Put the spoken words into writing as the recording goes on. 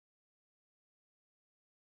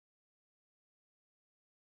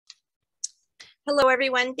Hello,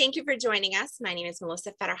 everyone. Thank you for joining us. My name is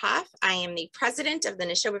Melissa Fetterhoff. I am the president of the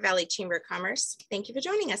Nashoba Valley Chamber of Commerce. Thank you for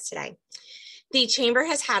joining us today. The Chamber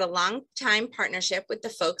has had a long-time partnership with the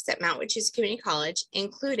folks at Mount Wachusett Community College,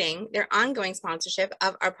 including their ongoing sponsorship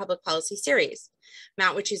of our public policy series.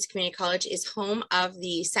 Mount Wachusett Community College is home of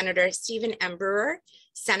the Senator Stephen M. Brewer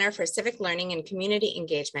Center for Civic Learning and Community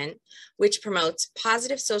Engagement, which promotes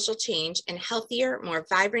positive social change and healthier, more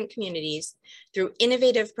vibrant communities through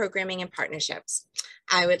innovative programming and partnerships.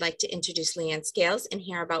 I would like to introduce Leanne Scales and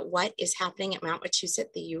hear about what is happening at Mount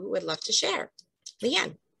Wachusett that you would love to share.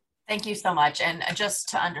 Leanne. Thank you so much. And just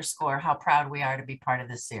to underscore how proud we are to be part of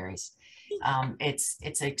this series.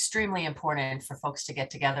 It's extremely important for folks to get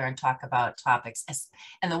together and talk about topics.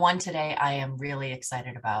 And the one today I am really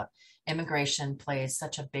excited about. Immigration plays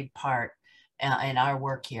such a big part in our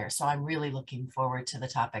work here. So I'm really looking forward to the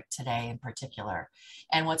topic today in particular.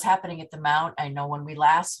 And what's happening at the Mount, I know when we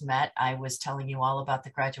last met, I was telling you all about the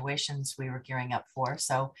graduations we were gearing up for.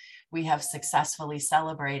 So we have successfully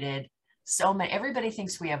celebrated so many. Everybody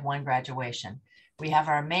thinks we have one graduation. We have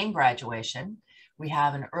our main graduation. We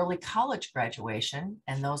have an early college graduation,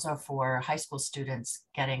 and those are for high school students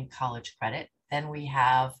getting college credit. Then we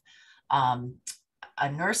have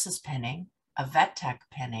a nurse's pinning, a vet tech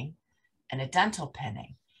pinning, and a dental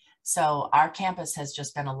pinning. So our campus has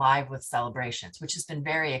just been alive with celebrations, which has been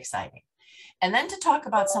very exciting. And then to talk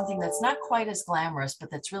about something that's not quite as glamorous,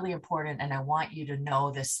 but that's really important, and I want you to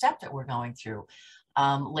know the step that we're going through.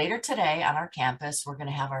 Later today on our campus, we're going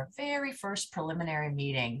to have our very first preliminary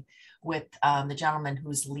meeting with the gentleman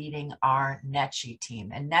who's leading our NETCHI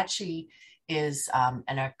team. And NETCHI is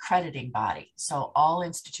an accrediting body. So all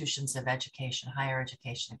institutions of education, higher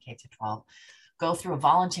education, and K through 12 go through a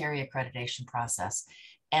voluntary accreditation process.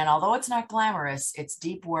 And although it's not glamorous, it's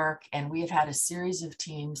deep work. And we have had a series of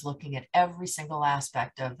teams looking at every single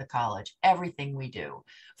aspect of the college, everything we do,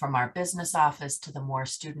 from our business office to the more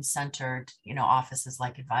student-centered, offices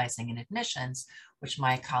like advising and admissions, which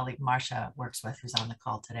my colleague Marcia works with, who's on the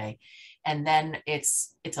call today. And then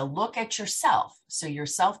it's a look at yourself. So you're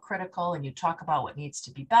self-critical and you talk about what needs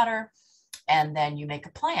to be better. And then you make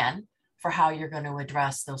a plan for how you're going to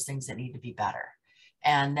address those things that need to be better.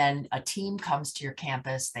 And then a team comes to your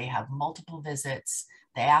campus, they have multiple visits,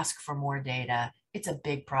 they ask for more data. It's a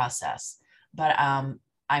big process, but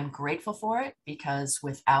I'm grateful for it because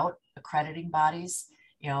without accrediting bodies,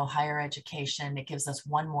 higher education, it gives us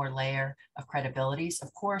one more layer of credibilities.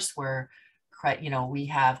 Of course, we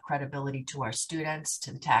have credibility to our students,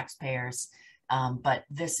 to the taxpayers, but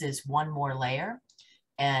this is one more layer.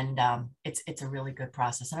 And it's a really good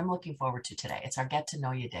process. And I'm looking forward to today. It's our Get to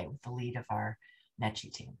Know You Day with the lead of our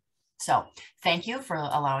NETCHI team. So thank you for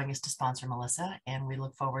allowing us to sponsor, Melissa, and we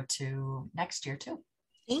look forward to next year too.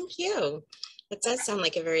 Thank you. It does sound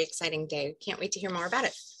like a very exciting day. Can't wait to hear more about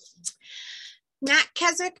it. Matt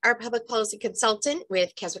Keswick, our public policy consultant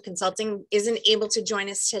with Keswick Consulting, isn't able to join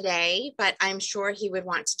us today, but I'm sure he would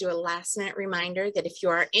want to do a last-minute reminder that if you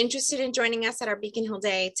are interested in joining us at our Beacon Hill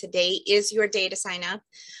Day, today is your day to sign up.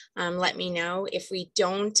 Let me know. If we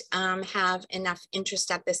don't have enough interest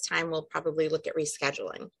at this time, we'll probably look at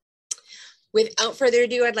rescheduling. Without further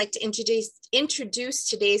ado, I'd like to introduce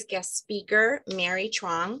today's guest speaker, Mary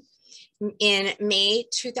Truong. In May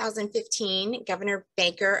 2015, Governor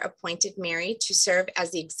Baker appointed Mary to serve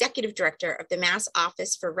as the executive director of the Mass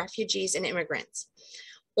Office for Refugees and Immigrants.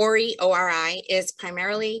 ORI is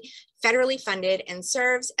primarily federally funded and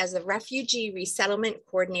serves as the Refugee Resettlement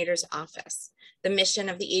Coordinator's Office. The mission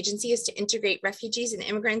of the agency is to integrate refugees and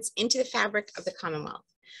immigrants into the fabric of the Commonwealth.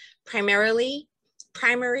 Primary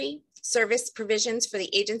service provisions for the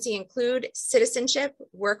agency include citizenship,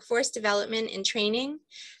 workforce development and training,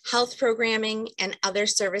 health programming, and other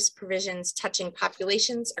service provisions touching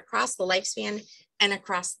populations across the lifespan and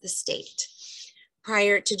across the state.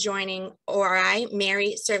 Prior to joining ORI,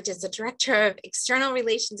 Mary served as the Director of External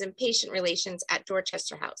Relations and Patient Relations at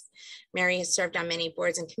Dorchester House. Mary has served on many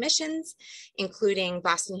boards and commissions, including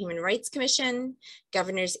Boston Human Rights Commission,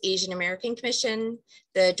 Governor's Asian American Commission,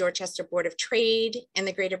 the Dorchester Board of Trade, and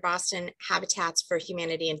the Greater Boston Habitats for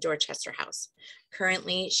Humanity in Dorchester House.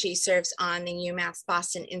 Currently, she serves on the UMass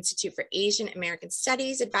Boston Institute for Asian American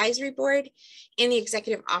Studies Advisory Board and the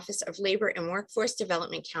Executive Office of Labor and Workforce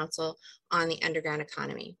Development Council on the underground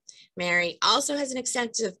economy. Mary also has an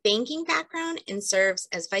extensive banking background and serves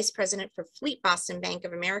as Vice President for Fleet Boston Bank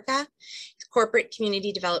of America, Corporate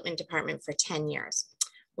Community Development Department for 10 years.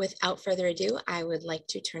 Without further ado, I would like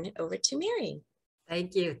to turn it over to Mary.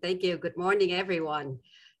 Thank you. Thank you. Good morning, everyone.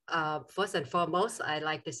 First and foremost, I'd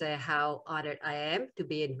like to say how honored I am to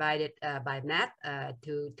be invited by Matt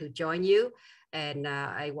to join you. And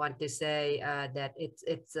I want to say that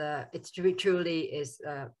it's truly is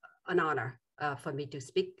an honor for me to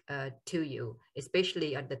speak to you,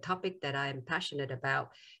 especially on the topic that I'm passionate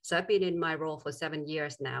about. So I've been in my role for 7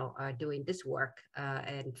 years now, doing this work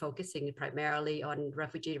and focusing primarily on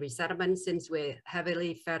refugee resettlement since we're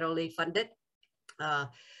heavily federally funded.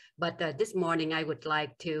 But this morning, I would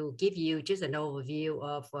like to give you just an overview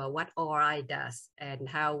of what ORI does and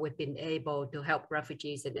how we've been able to help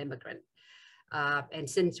refugees and immigrants. And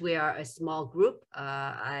since we are a small group,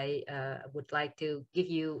 I would like to give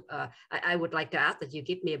you, I would like to ask that you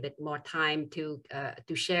give me a bit more time to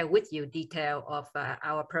share with you detail of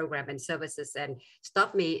our program and services, and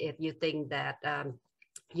stop me if you think that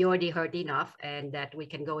you already heard enough and that we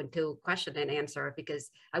can go into question and answer,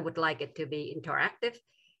 because I would like it to be interactive.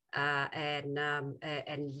 And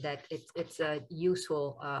that it's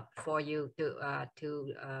useful for you to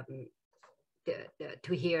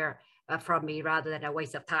hear from me rather than a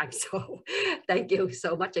waste of time. So thank you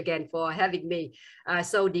so much again for having me.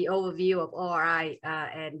 So the overview of ORI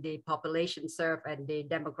and the population served and the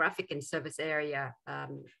demographic and service area,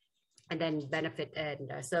 and then benefit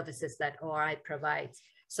and services that ORI provides.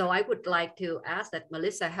 So I would like to ask that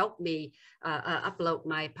Melissa help me upload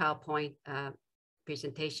my PowerPoint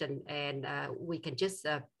presentation, and we can just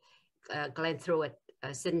glance through it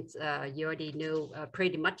since you already knew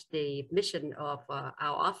pretty much the mission of our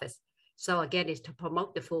office. So again, is to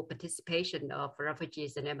promote the full participation of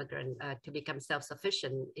refugees and immigrants to become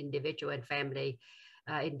self-sufficient individual and family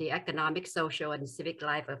in the economic, social, and civic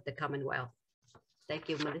life of the Commonwealth. Thank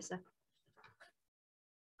you, Melissa.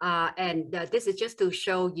 And this is just to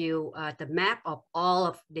show you the map of all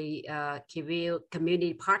of the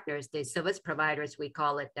community partners, the service providers, we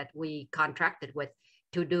call it, that we contracted with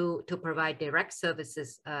to provide direct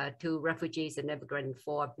services to refugees and immigrants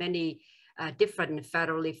for many different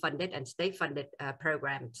federally funded and state funded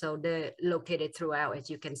programs. So they're located throughout, as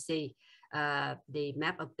you can see, the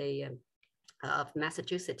map of the of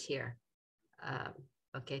Massachusetts here.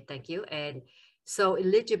 Okay, thank you. And so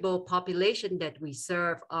eligible population that we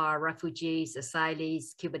serve are refugees,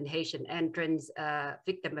 asylees, Cuban Haitian entrants,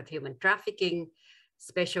 victim of human trafficking,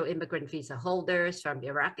 special immigrant visa holders from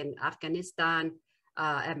Iraq and Afghanistan,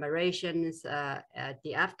 emigrations,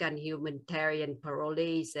 the Afghan humanitarian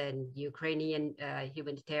parolees, and Ukrainian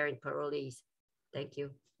humanitarian parolees. Thank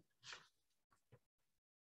you.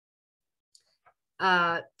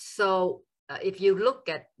 If you look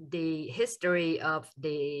at the history of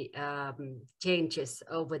the changes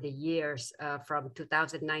over the years from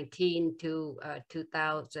 2019 to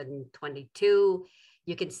 2022,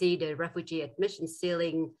 you can see the refugee admission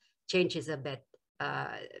ceiling changes a bit.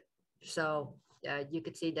 You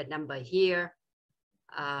could see the number here.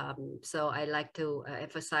 So I like to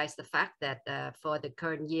emphasize the fact that for the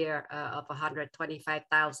current year of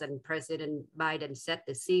 125,000, President Biden set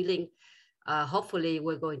the ceiling. Hopefully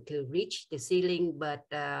we're going to reach the ceiling, but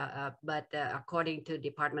according to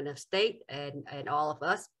Department of State and all of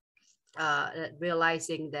us,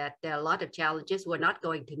 realizing that there are a lot of challenges, we're not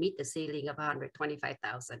going to meet the ceiling of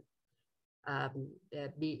 125,000.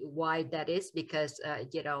 Why that is? Because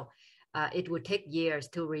you know, it would take years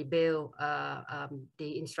to rebuild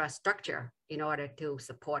the infrastructure in order to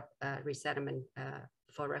support resettlement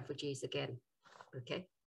for refugees again. Okay,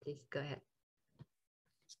 please go ahead.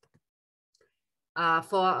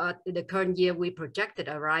 For the current year, we projected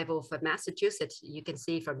arrival for Massachusetts. You can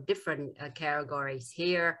see from different categories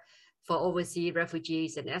here. For overseas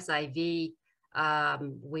refugees and SIV,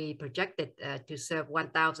 we projected to serve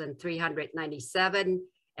 1,397,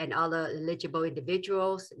 and other eligible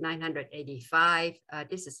individuals, 985.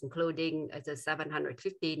 This is including the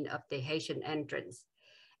 715 of the Haitian entrants.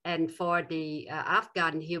 And for the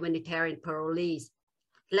Afghan humanitarian parolees,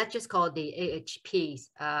 let's just call the AHPs,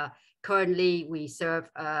 currently, we serve,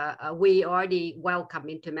 we already welcome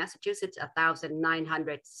into Massachusetts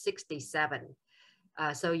 1,967.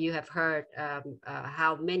 So you have heard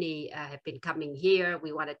how many have been coming here.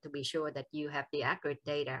 We wanted to be sure that you have the accurate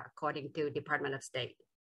data according to Department of State.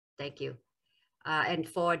 Thank you. And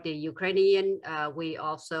for the Ukrainian, we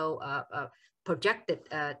also projected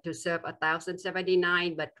to serve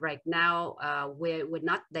 1,079, but right now we're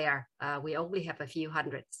not there. We only have a few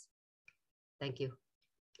hundreds. Thank you.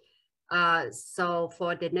 So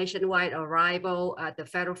for the nationwide arrival, the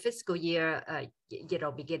federal fiscal year,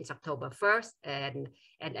 begins October 1st and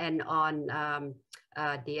end on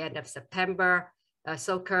the end of September.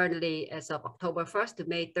 So currently, as of October 1st to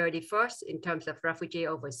May 31st, in terms of refugee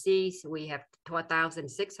overseas, we have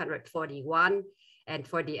 12,641. And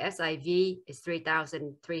for the SIV, it's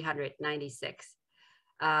 3,396.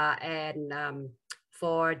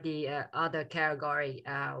 For the other category,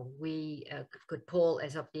 we could pull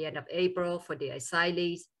as of the end of April for the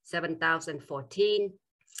asylees, 7,014.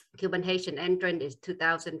 Cuban Haitian entrant is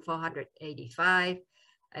 2,485.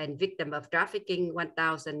 And victim of trafficking,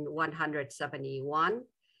 1,171.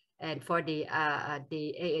 And for the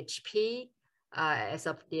AHP, as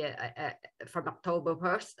of the from October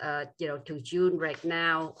 1st, to June right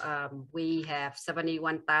now, we have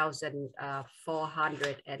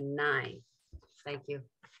 71,409. Thank you.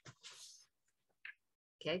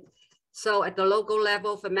 Okay. So at the local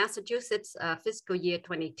level for Massachusetts, fiscal year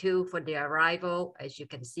 22 for the arrival, as you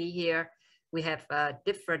can see here, we have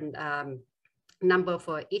different number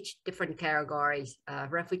for each different categories.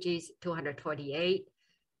 Refugees, 248.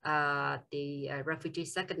 The refugee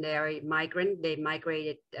secondary migrant, they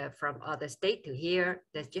migrated from other state to here.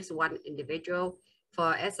 There's just one individual.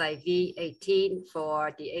 For SIV, 18.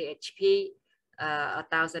 For the AHP,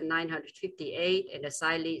 1,958. And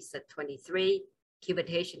asylees at 23. Cuban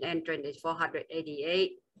Haitian entrant is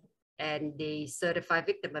 488. And the certified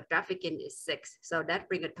victim of trafficking is 6. So that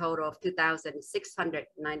brings a total of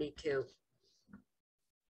 2,692.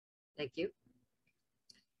 Thank you.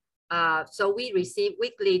 So we receive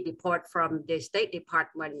weekly report from the State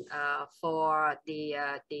Department for the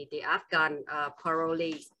Afghan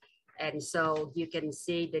parolees. And so you can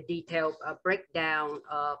see the detailed breakdown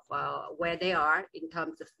of where they are in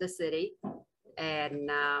terms of the city and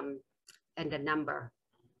the number.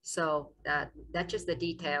 So that's just the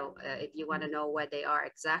detail if you want to know where they are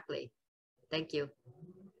exactly. Thank you.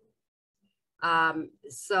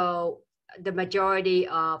 So the majority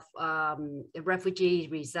of refugees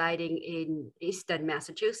residing in Eastern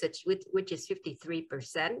Massachusetts, which is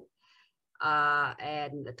 53%,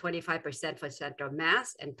 and 25% for Central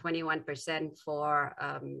Mass, and 21% for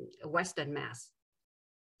Western Mass.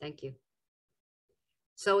 Thank you.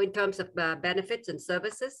 So in terms of benefits and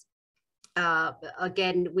services,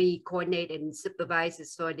 again, we coordinate and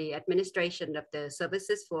supervise for the administration of the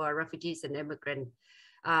services for refugees and immigrants.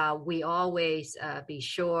 We always be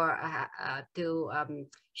sure to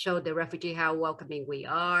show the refugee how welcoming we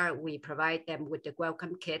are. We provide them with the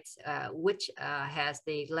welcome kits, which has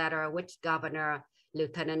the letter which governor,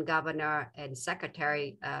 lieutenant governor, and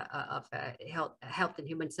secretary of Health and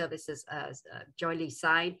Human Services jointly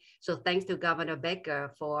signed. So thanks to Governor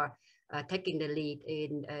Baker for taking the lead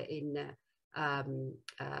in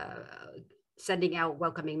sending out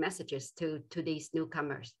welcoming messages to these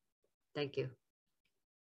newcomers. Thank you.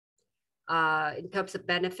 In terms of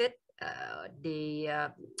benefit,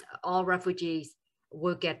 all refugees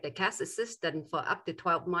will get the cash assistance for up to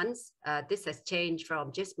 12 months. This has changed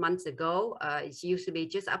from just months ago. It's usually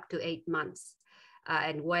just up to 8 months.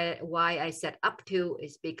 And why I said up to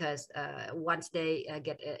is because once they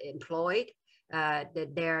get employed,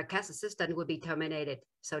 their cash assistance will be terminated.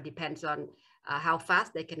 So it depends on how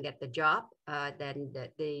fast they can get the job, then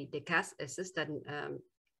the cash assistance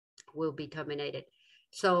will be terminated.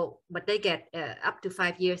 So, but they get up to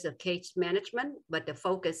 5 years of case management, but the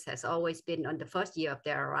focus has always been on the first year of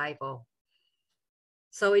their arrival.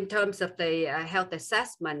 So in terms of the health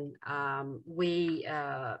assessment, we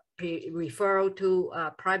refer to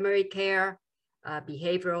primary care,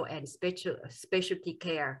 behavioral, and specialty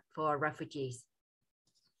care for refugees.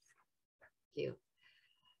 Thank you.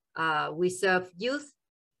 We serve youth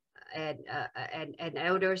and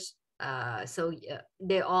elders. So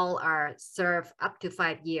they all are served up to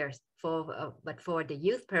 5 years but for the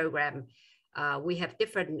youth program, we have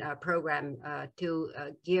different program to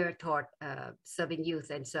gear toward serving youth.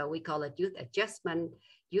 And so we call it youth adjustment,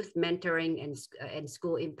 youth mentoring, and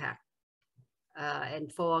school impact.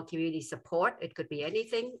 And for community support, it could be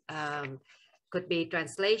anything, could be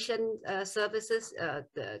translation services,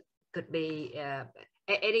 could be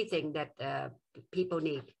anything that people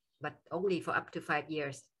need, but only for up to 5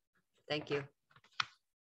 years. Thank you.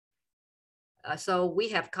 So we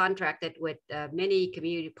have contracted with many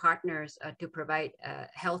community partners to provide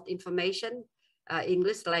health information,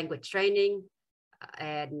 English language training,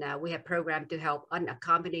 and we have programs to help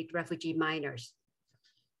unaccompanied refugee minors.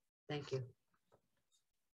 Thank you.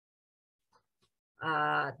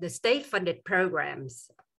 The state-funded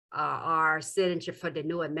programs are Citizenship for the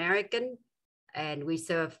New American, and we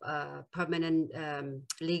serve permanent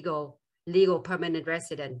legal permanent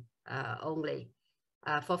resident only.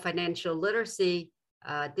 For financial literacy,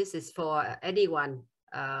 this is for anyone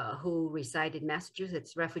who reside in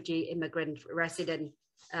Massachusetts, refugee, immigrant, resident,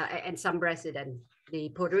 and some resident. The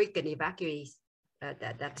Puerto Rican evacuees,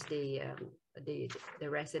 that's the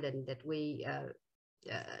resident that we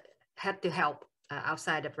had to help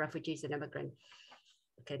outside of refugees and immigrants.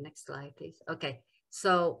 Okay, next slide, please. Okay,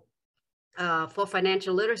 so for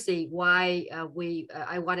financial literacy, why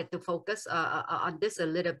I wanted to focus on this a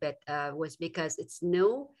little bit was because it's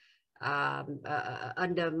new.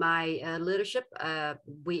 Under my leadership,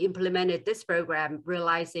 we implemented this program,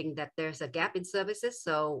 realizing that there's a gap in services.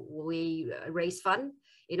 So we raised funds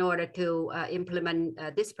in order to implement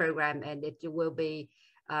this program, and it will be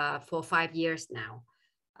for 5 years now,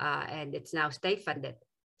 and it's now state funded.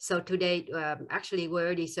 So today, actually, we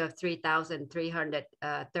already served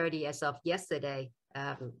 3,330 as of yesterday.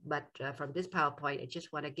 But from this PowerPoint, I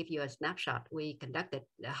just want to give you a snapshot. We conducted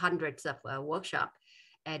hundreds of workshops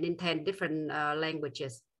and in 10 different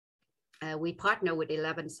languages. We partner with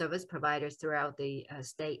 11 service providers throughout the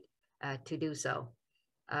state to do so.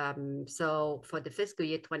 So for the fiscal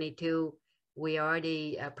year 22, we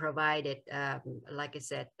already provided, like I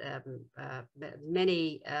said,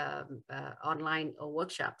 many online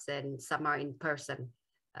workshops, and some are in person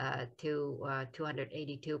to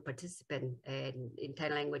 282 participants in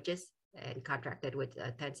 10 languages, and contracted with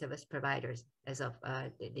 10 service providers as of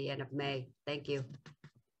the end of May. Thank you.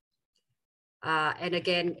 And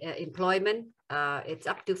again, employment, it's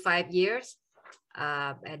up to 5 years.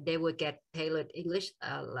 And they would get tailored English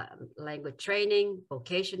language training,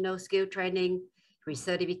 vocational skill training,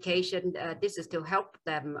 recertification. This is to help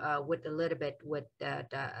them with a little bit with the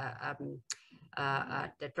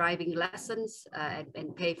driving lessons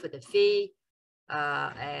and pay for the fee,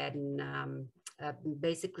 and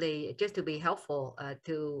basically just to be helpful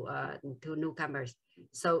to newcomers.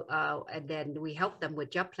 So and then we help them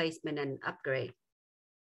with job placement and upgrade.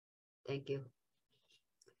 Thank you.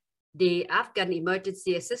 The Afghan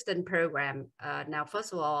Emergency Assistance Program. Now,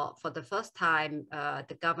 first of all, for the first time,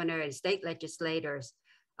 the governor and state legislators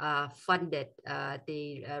funded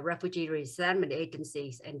the refugee resettlement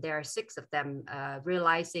agencies, and there are 6 of them,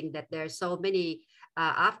 realizing that there are so many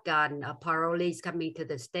Afghan parolees coming to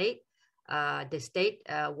the state. The state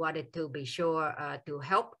wanted to be sure to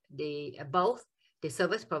help both the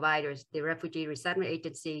service providers, the refugee resettlement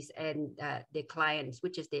agencies, and the clients,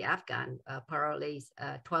 which is the Afghan parolees,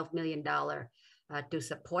 $12 million to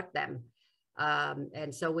support them.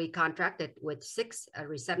 And so we contracted with 6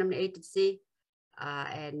 resettlement agencies,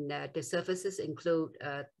 and the services include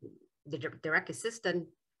the direct assistance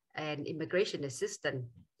and immigration assistance,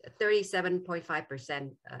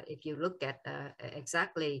 37.5%. If you look at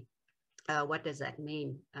exactly what does that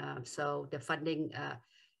mean? So the funding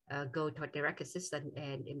go toward direct assistance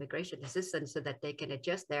and immigration assistance so that they can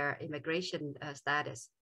adjust their immigration status.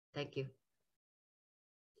 Thank you.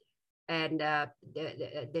 And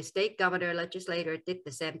the state governor legislator did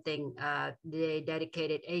the same thing. They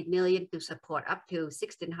dedicated $8 million to support up to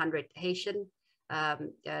 1,600 Haitian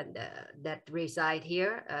that reside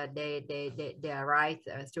here. They arrive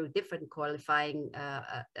through different qualifying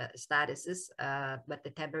statuses, but the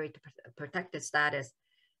temporary protected status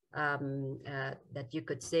that you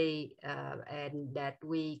could see, and that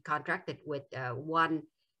we contracted with one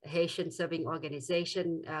Haitian serving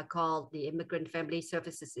organization called the Immigrant Family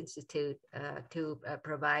Services Institute to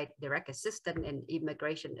provide direct assistance and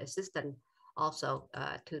immigration assistance also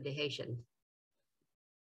to the Haitians.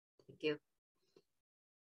 Thank you.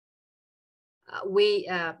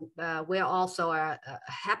 We're also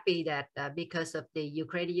happy that because of the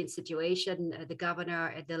Ukrainian situation, the governor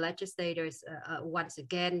and the legislators once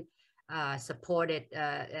again supported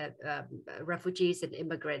refugees and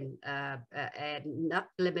immigrants, and not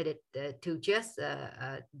limited to just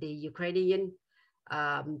the Ukrainian,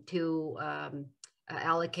 to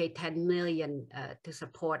allocate 10 million to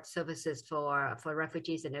support services for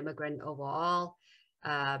refugees and immigrants overall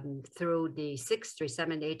through the 6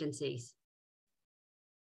 resettlement agencies.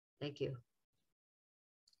 Thank you.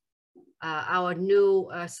 Our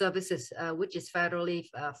new services, which is federally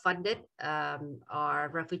funded, are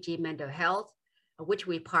refugee mental health, which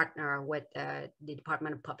we partner with the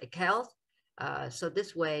Department of Public Health. So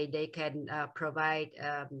this way they can provide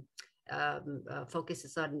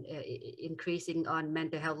focuses on increasing on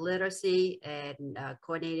mental health literacy and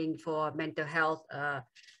coordinating for mental health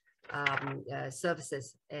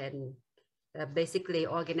services, and basically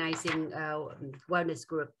organizing wellness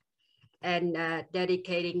group, and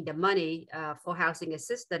dedicating the money for housing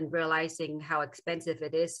assistance, realizing how expensive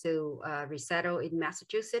it is to resettle in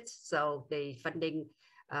Massachusetts. So the funding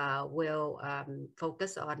will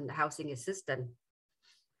focus on housing assistance.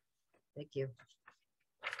 Thank you.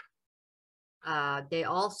 They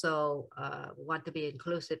also want to be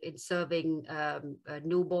inclusive in serving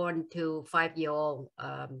newborn to 5-year-old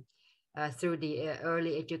through the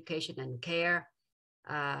early education and care.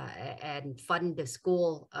 and fund the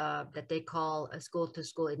school that they call a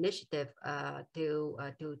school-to-school initiative to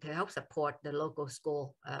help support the local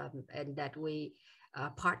school, and that we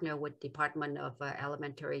partner with Department of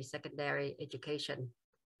Elementary Secondary Education,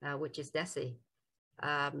 which is DESE.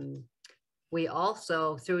 We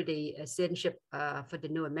also, through the citizenship for the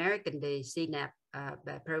New American, the CNAP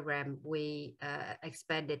program, we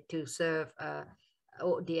expanded to serve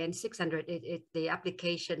the N600, the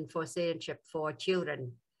application for citizenship for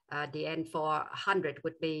children. The N400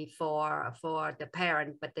 would be for the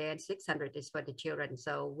parent, but the N600 is for the children.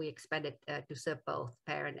 So we expanded to serve both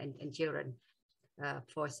parent and children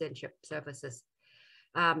for citizenship services.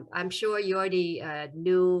 I'm sure you already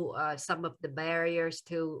knew some of the barriers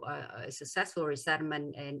to successful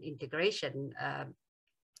resettlement and integration,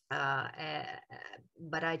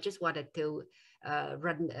 but I just wanted to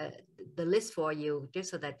run the list for you,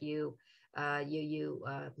 just so that you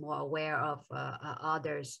more aware of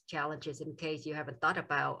others' challenges in case you haven't thought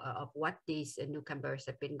about of what these newcomers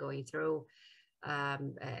have been going through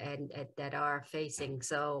and that are facing.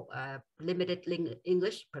 So limited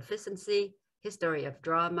English proficiency, history of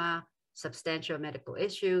drama, substantial medical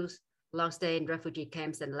issues, long stay in refugee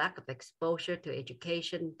camps and lack of exposure to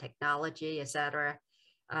education, technology, etc.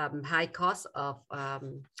 High cost of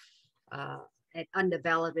and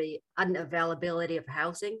unavailability of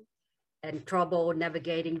housing, and trouble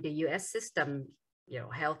navigating the U.S. system,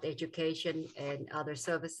 health, education, and other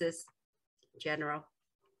services in general.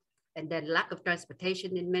 And then lack of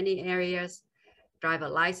transportation in many areas, driver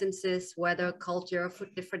licenses, weather, culture,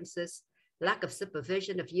 food differences, lack of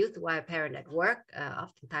supervision of youth while parent at work.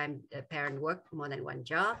 Oftentimes, parent work more than one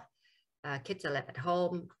job. Kids are left at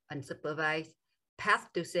home, unsupervised. Path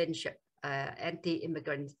to citizenship,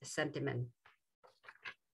 anti-immigrant sentiment.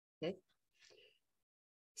 Okay.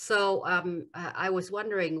 So I was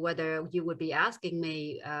wondering whether you would be asking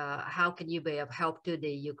me how can you be of help to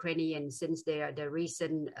the Ukrainians, since they are the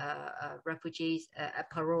recent refugees,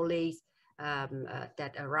 parolees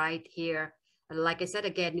that arrived here. Like I said,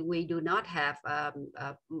 again, we do not have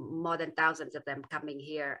more than thousands of them coming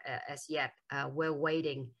here as yet. We're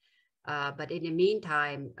waiting. But in the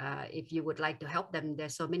meantime, if you would like to help them,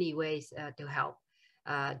 there's so many ways to help.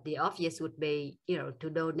 The obvious would be, to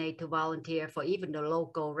donate, to volunteer for even the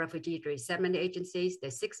local refugee resettlement agencies, the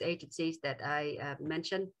 6 agencies that I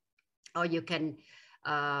mentioned, or you can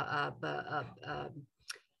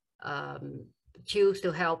choose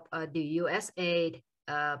to help the USAID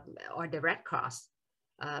or the Red Cross,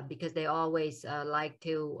 because they always like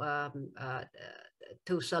to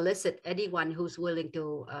solicit anyone who's willing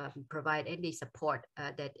to provide any support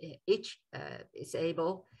that each is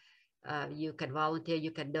able. You can volunteer, you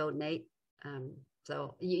can donate.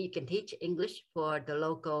 So you can teach English for the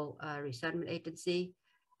local resettlement agency.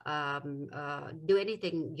 Do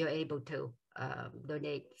anything you're able to.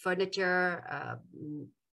 Donate furniture,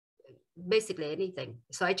 basically anything.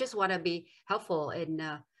 So I just want to be helpful in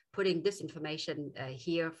putting this information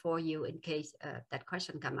here for you in case that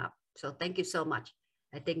question come up. So thank you so much.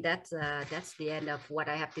 I think that's the end of what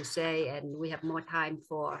I have to say, and we have more time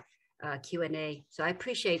for Q&A. So I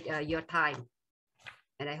appreciate your time,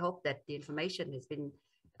 and I hope that the information has been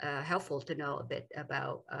helpful to know a bit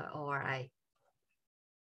about ORI.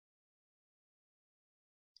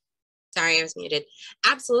 Sorry, I was muted.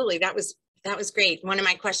 Absolutely, that was great. One of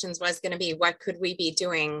my questions was going to be, what could we be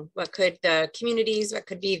doing? What could the communities, what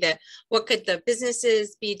could the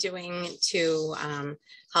businesses be doing to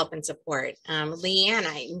help and support? Leanne,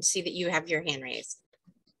 I see that you have your hand raised.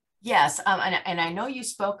 Yes, and I know you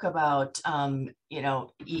spoke about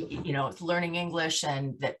learning English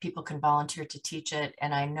and that people can volunteer to teach it.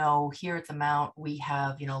 And I know here at the Mount we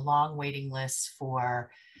have long waiting lists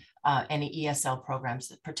for any ESL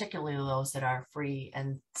programs, particularly those that are free.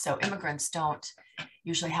 And so immigrants don't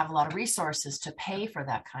usually have a lot of resources to pay for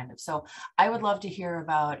that kind of. So I would love to hear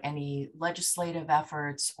about any legislative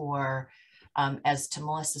efforts, or as to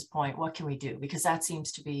Melissa's point, what can we do? Because that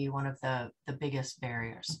seems to be one of the biggest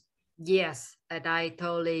barriers. Yes, and I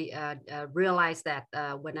totally realized that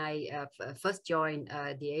when I first joined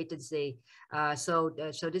the agency. So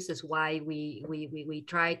this is why we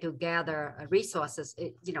try to gather resources,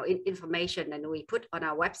 information, and we put on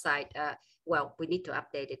our website. Well, we need to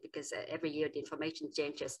update it because every year the information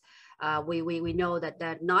changes. We know that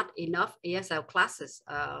there are not enough ESL classes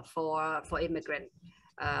for immigrants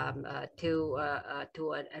to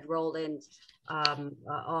enroll in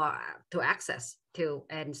or to access to,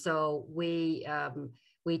 and so we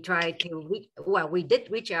we try to we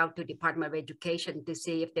did reach out to Department of Education to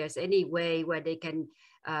see if there's any way where they can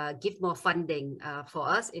give more funding for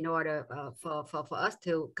us in order for us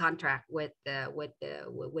to contract with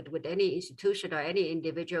any institution or any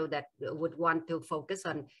individual that would want to focus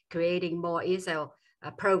on creating more ESL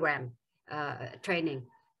program training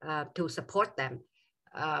to support them.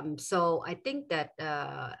 So I think that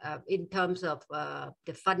in terms of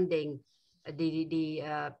the funding,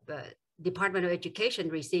 the Department of Education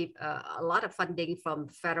received a lot of funding from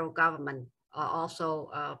federal government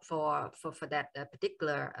also for that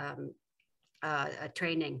particular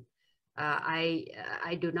training.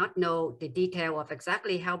 I do not know the detail of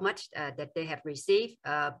exactly how much that they have received,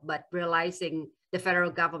 but realizing the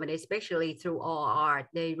federal government, especially through ORI,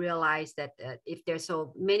 they realize that if there's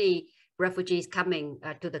so many refugees coming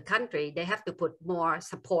to the country, they have to put more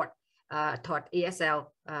support toward ESL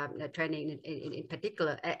training in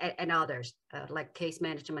particular, and others like case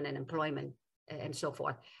management and employment and so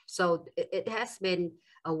forth. So it has been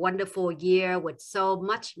a wonderful year with so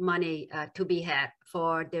much money to be had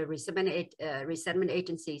for the resettlement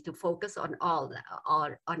agencies to focus on all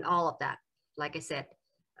of that. Like I said,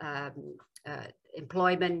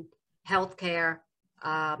 employment, healthcare,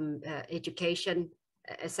 education,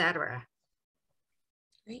 etc.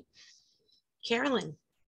 Great. Carolyn.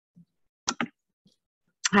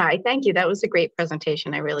 Hi, thank you. That was a great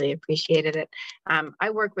presentation. I really appreciated it. I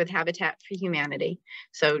work with Habitat for Humanity.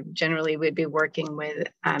 So generally we'd be working with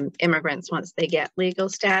immigrants once they get legal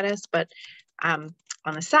status, but on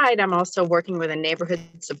the side, I'm also working with a neighborhood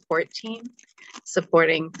support team,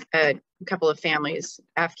 supporting a couple of families,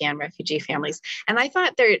 Afghan refugee families. And I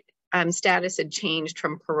thought their status had changed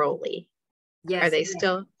from parolee. Yes. Are they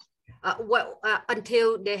still?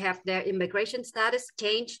 Until they have their immigration status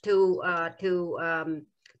changed to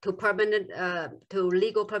permanent, to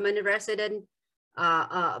legal permanent resident.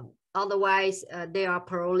 Otherwise, they are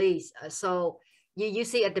parolees. So you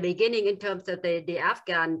see at the beginning, in terms of the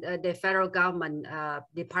Afghan, the federal government,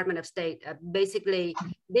 Department of State, basically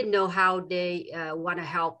didn't know how they want to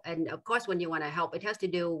help. And of course, when you want to help, it has to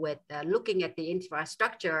do with looking at the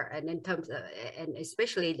infrastructure and in terms of, and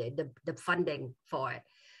especially the funding for it.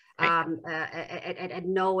 And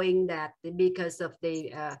knowing that because of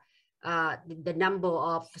the number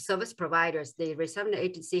of service providers, the resettlement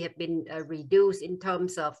agency have been reduced in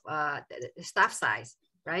terms of staff size,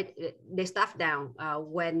 right? They staffed down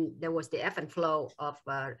when there was the ebb and flow of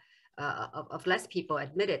less people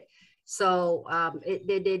admitted. So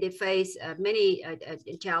they face many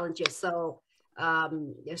challenges. So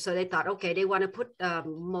they thought, okay, they want to put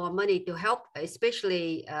more money to help,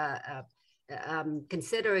 especially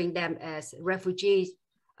considering them as refugees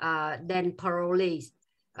than parolees.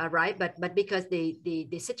 Right, but because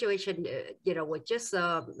the situation was just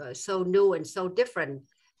so new and so different,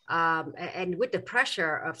 and with the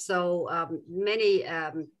pressure of so many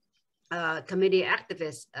community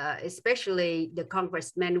activists, especially the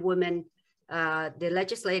congressmen, women, the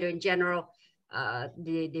legislator in general,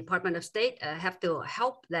 the Department of State have to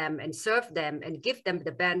help them and serve them and give them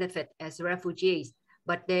the benefit as refugees,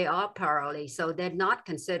 but they are parolees, so they're not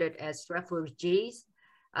considered as refugees.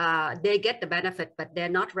 They get the benefit, but they're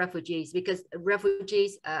not refugees, because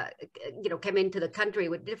refugees, came into the country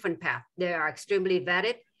with different path. They are extremely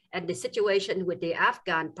vetted, and the situation with the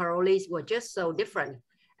Afghan parolees were just so different.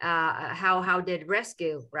 How they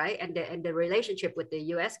rescue, right, and the relationship with the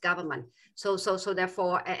U.S. government. So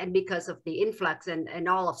therefore, and because of the influx and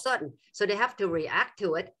all of a sudden, so they have to react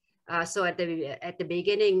to it. So at the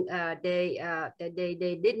beginning, they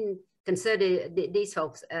didn't consider these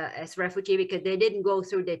folks as refugee, because they didn't go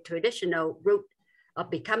through the traditional route of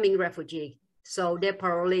becoming refugee. So they're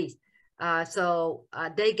parolees. So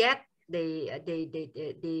they get the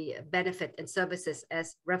benefit and services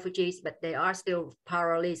as refugees, but they are still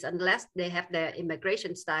parolees unless they have their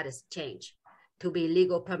immigration status changed to be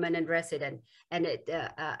legal permanent resident, and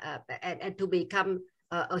and to become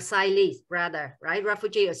asylees rather, right?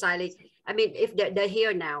 Refugee asylees. I mean, if they're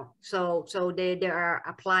here now, so they are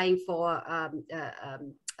applying for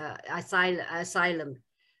asylum.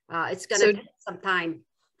 It's gonna take some time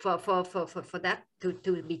for that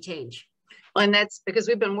to be changed. Well, and that's because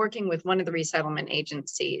we've been working with one of the resettlement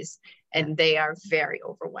agencies, and they are very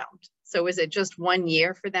overwhelmed. So is it just 1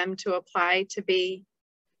 year for them to apply to be?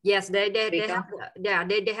 Yes, they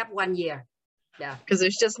have 1 year. Yeah, because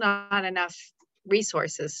there's just not enough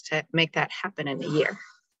resources to make that happen in a year.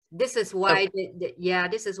 This is why,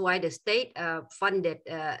 this is why the state funded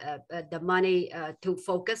the money to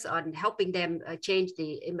focus on helping them change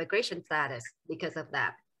the immigration status because of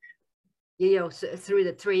that. through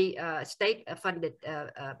the three state funded,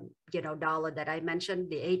 dollar that I mentioned,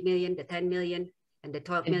 the 8 million, the 10 million, and the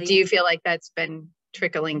 12 million. Do you feel like that's been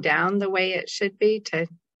trickling down the way it should be to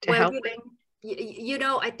helping?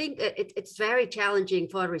 I think it's very challenging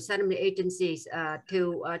for resettlement agencies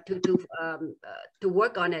to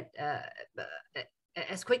work on it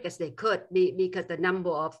as quick as they could, because the number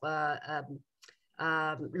of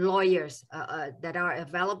lawyers that are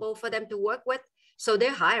available for them to work with. So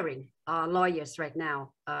they're hiring lawyers right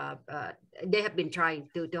now. They have been trying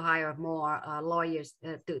to hire more lawyers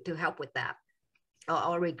to help with that,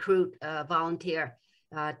 or recruit volunteer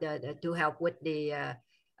to help with the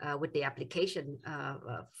application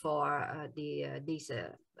for these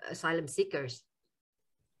asylum seekers.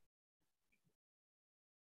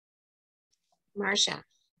 Marcia.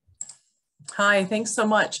 Hi, thanks so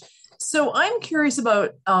much. So I'm curious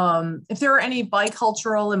about if there are any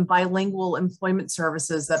bicultural and bilingual employment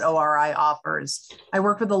services that ORI offers. I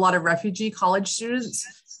work with a lot of refugee college students,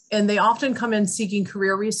 and they often come in seeking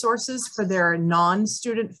career resources for their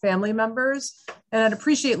non-student family members. And I'd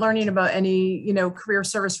appreciate learning about any, career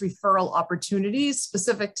service referral opportunities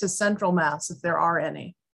specific to Central Mass, if there are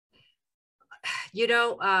any.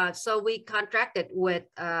 So we contracted with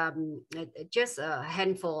just a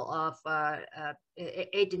handful of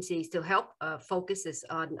agencies to help focuses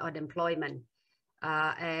on employment.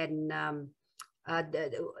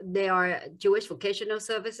 They are Jewish Vocational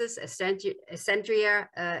Services, Essentia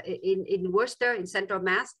in Worcester, in Central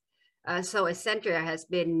Mass. So Essentia has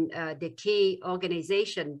been the key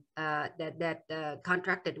organization that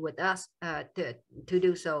contracted with us to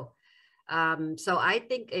do so. So I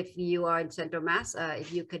think if you are in Central Mass,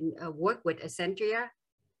 if you can work with Essentia,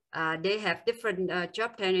 they have different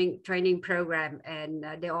job training program, and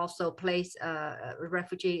they also place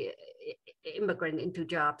refugee immigrant into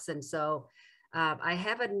jobs. And so I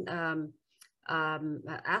haven't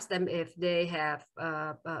asked them if they have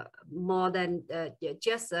more than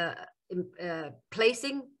just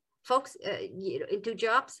placing folks into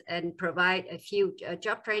jobs and provide a few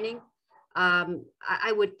job training.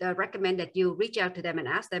 I would recommend that you reach out to them and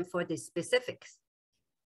ask them for the specifics.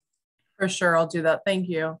 For sure, I'll do that. Thank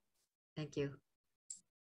you. Thank you.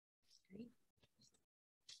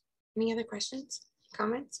 Any other questions,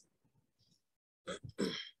 comments?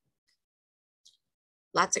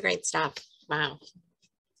 Lots of great stuff. Wow.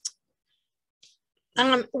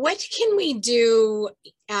 What can we do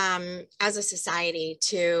as a society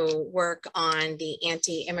to work on the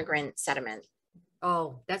anti-immigrant sentiment?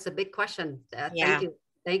 Oh, that's a big question. Yeah.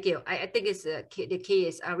 Thank you. I think it's the key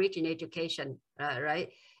is outreach and education,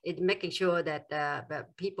 right? It's making sure that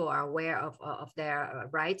people are aware of their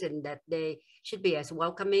rights, and that they should be as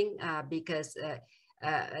welcoming because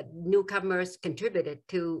newcomers contributed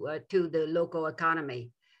to the local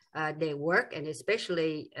economy. They work, and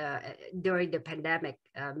especially during the pandemic,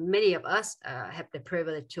 many of us have the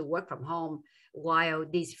privilege to work from home while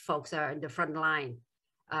these folks are in the front line.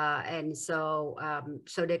 And so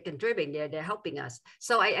they're contributing, they're helping us.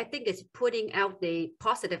 So I think it's putting out the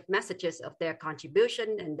positive messages of their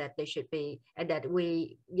contribution, and that they should be, and that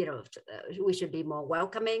we should be more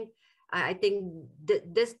welcoming. I think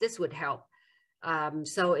this would help.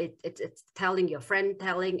 So it's telling your friend,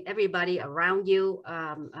 telling everybody around you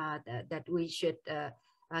that we should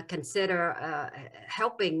consider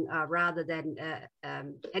helping rather than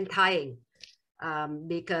untying.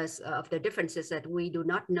 Because of the differences that we do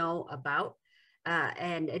not know about,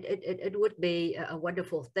 and it would be a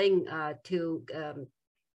wonderful thing to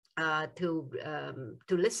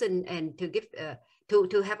listen and to give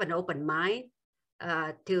to have an open mind,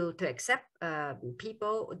 to accept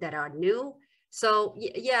people that are new. So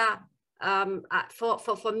yeah,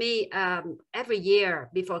 for me, every year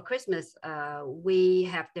before Christmas, we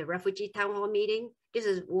have the refugee town hall meeting. This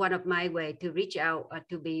is one of my way to reach out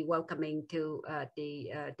to be welcoming to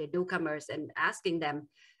the newcomers, and asking them,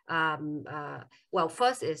 well,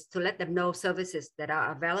 first is to let them know services that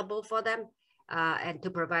are available for them, and to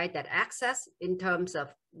provide that access in terms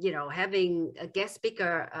of, having a guest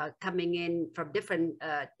speaker coming in from different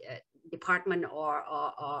department or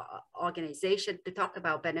organization to talk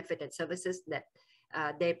about benefit and services that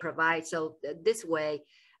they provide. So this way,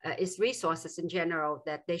 is resources in general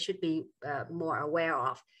that they should be more aware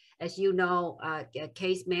of. As you know,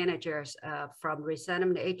 case managers from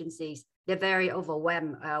resettlement agencies, they're very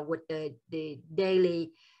overwhelmed with the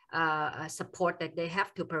daily support that they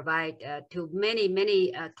have to provide to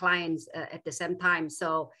many clients at the same time.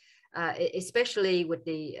 So especially with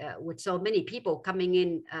with so many people coming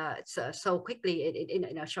in so quickly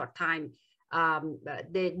in a short time,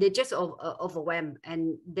 They're just overwhelmed,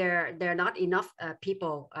 and there are not enough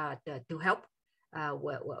people to help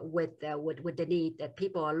with the need that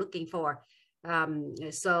people are looking for.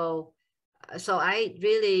 So I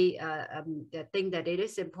really think that it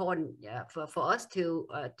is important for us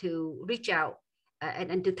to reach out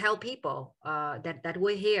and to tell people that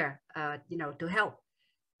we're here, to help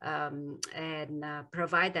and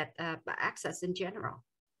provide that access in general.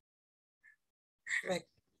 Perfect.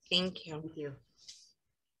 Thank you. Thank you.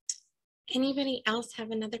 Anybody else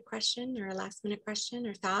have another question or a last minute question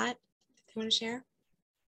or thought they want to share?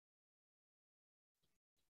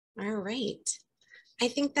 All right. I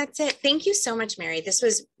think that's it. Thank you so much, Mary. This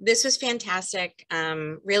was fantastic.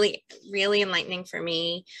 Really enlightening for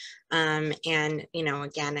me. And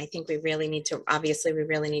again, I think we really need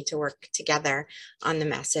to work together on the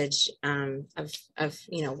message of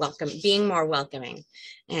being more welcoming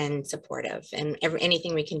and supportive, and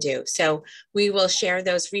anything we can do. So we will share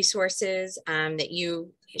those resources that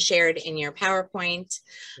you shared in your PowerPoint.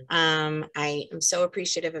 I am so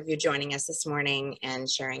appreciative of you joining us this morning and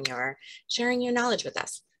sharing your knowledge with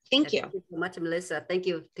us. Thank you. Thank you so much, Melissa. Thank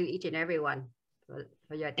you to each and everyone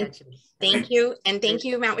for your attention. Thank you. And thank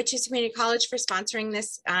you, Mount Witches Community College, for sponsoring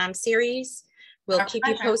this series. We'll keep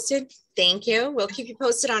you posted. Thank you. We'll keep you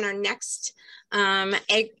posted on our next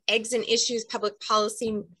Eggs and Issues public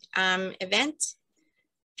policy event.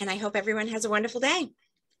 And I hope everyone has a wonderful day.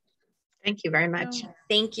 Thank you very much.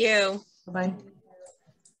 Thank you. Bye-bye.